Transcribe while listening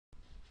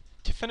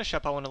finish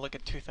up, I want to look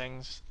at two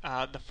things.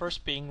 The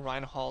first being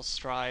Ryan Hall's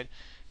stride.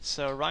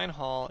 So Ryan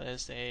Hall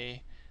is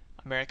a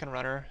American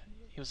runner.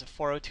 He was a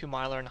 402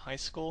 miler in high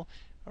school,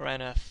 ran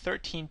a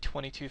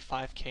 13:22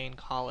 5K in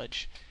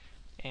college,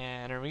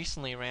 and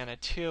recently ran a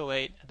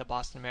 2:08 at the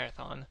Boston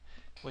Marathon,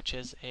 which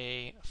is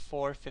a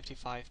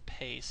 4:55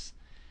 pace,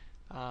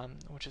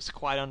 which is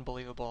quite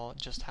unbelievable.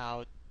 Just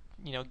how,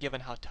 given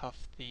how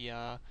tough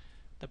the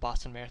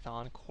Boston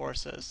Marathon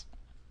course is.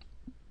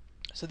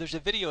 So there's a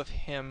video of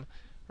him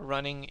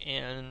running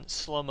in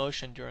slow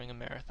motion during a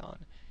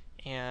marathon,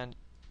 and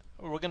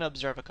we're going to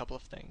observe a couple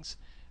of things.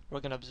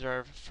 We're going to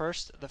observe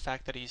first the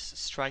fact that he's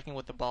striking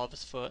with the ball of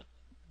his foot.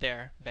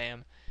 There,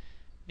 bam.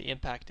 The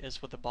impact is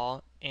with the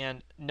ball,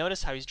 and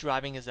notice how he's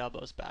driving his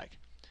elbows back.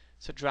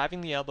 So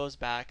driving the elbows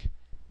back,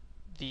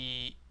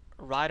 the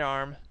right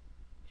arm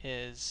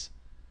is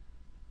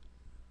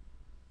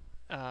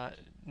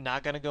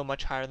not going to go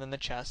much higher than the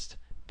chest,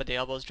 but the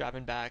elbow's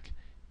driving back.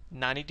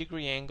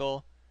 90-degree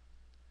angle,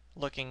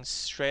 looking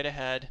straight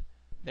ahead.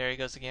 There he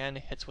goes again,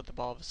 hits with the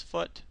ball of his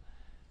foot.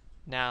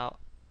 Now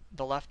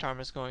the left arm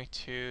is going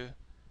to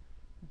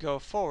go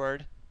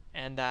forward,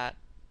 and that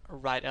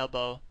right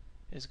elbow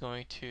is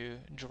going to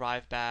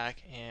drive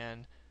back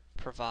and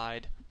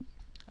provide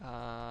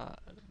the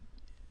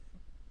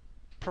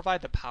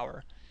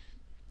power.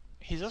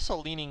 He's also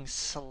leaning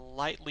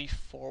slightly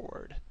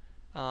forward,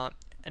 and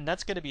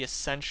that's going to be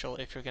essential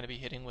if you're going to be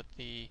hitting with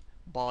the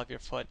ball of your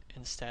foot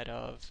instead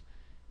of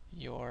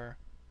your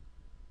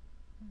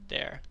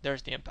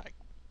there's the impact.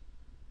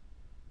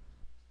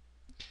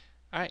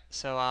 Alright,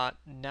 so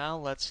now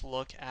let's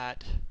look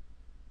at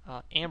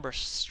Amber's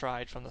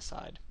stride from the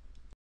side.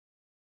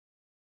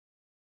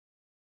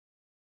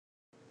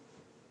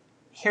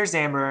 Here's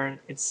Amber, and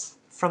it's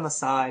from the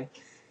side.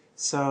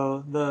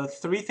 So the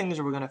three things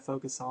we're going to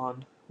focus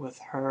on with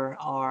her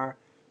are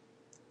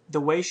the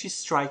way she's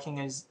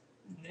striking. As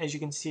you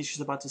can see,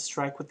 she's about to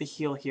strike with the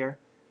heel here,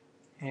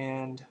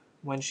 and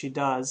when she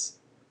does,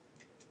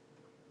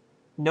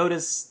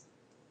 notice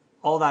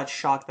all that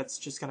shock that's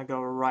just going to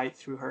go right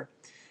through her.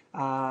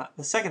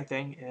 The second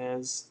thing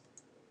is,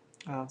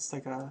 let's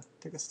take a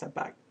step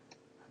back.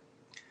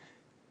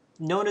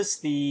 Notice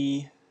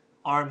the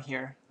arm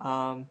here.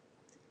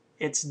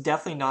 It's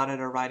definitely not at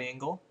a right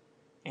angle,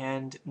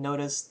 and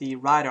notice the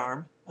right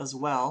arm as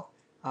well.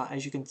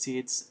 As you can see,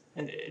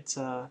 it's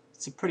a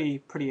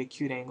pretty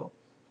acute angle.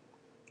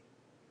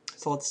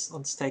 So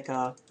let's take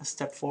a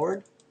step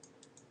forward.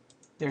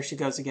 There she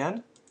goes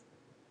again.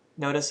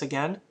 Notice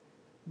again,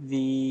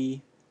 the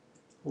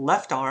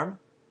left arm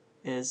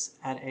is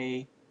at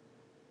a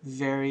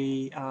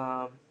very,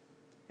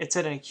 it's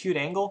at an acute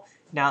angle.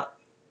 Now,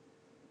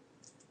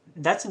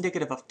 that's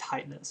indicative of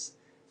tightness.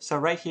 So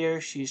right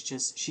here,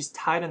 she's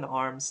tight in the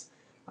arms,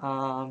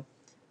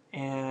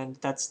 and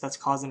that's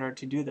causing her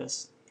to do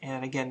this.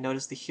 And again,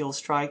 notice the heel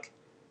strike.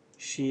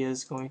 She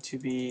is going to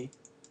be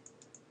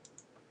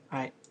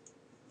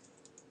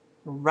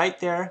right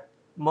there,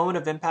 moment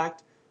of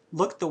impact.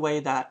 Look the way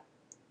that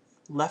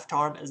left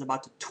arm is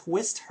about to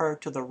twist her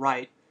to the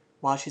right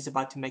while she's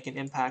about to make an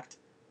impact.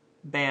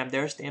 Bam,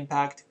 there's the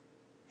impact.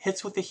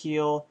 Hits with the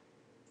heel.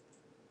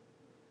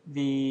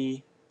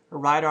 The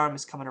right arm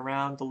is coming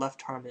around. The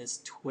left arm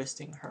is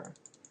twisting her.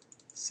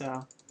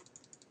 So,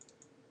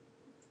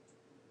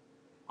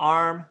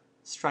 arm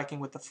striking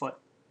with the foot.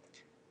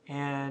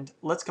 And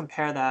let's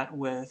compare that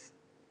with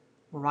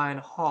Ryan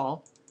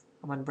Hall.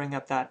 I'm going to bring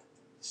up that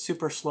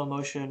super slow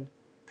motion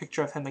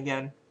picture of him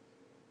again.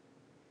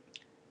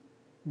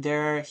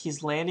 There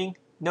he's landing.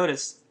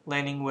 Notice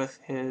landing with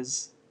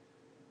his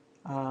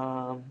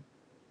landing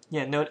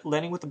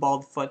with the ball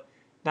of the foot.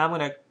 Now I'm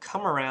going to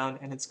come around,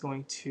 and it's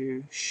going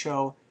to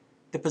show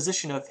the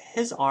position of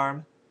his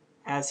arm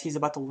as he's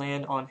about to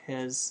land on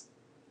his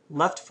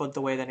left foot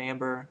the way that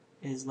Amber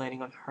is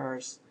landing on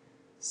hers.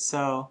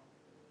 So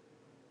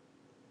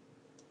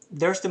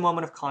there's the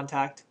moment of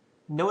contact.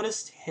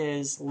 Notice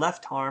his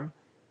left arm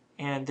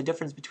and the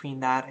difference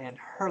between that and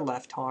her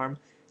left arm.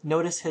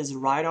 Notice his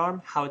right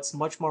arm, how it's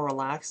much more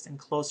relaxed and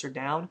closer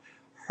down.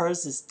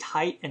 Hers is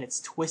tight and it's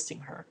twisting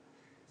her.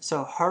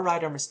 So her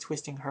right arm is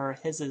twisting her.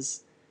 His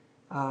is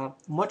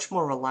much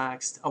more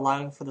relaxed,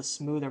 allowing for the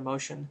smoother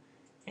motion.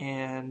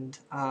 And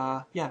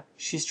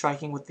she's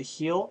striking with the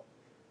heel,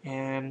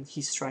 and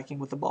he's striking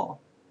with the ball.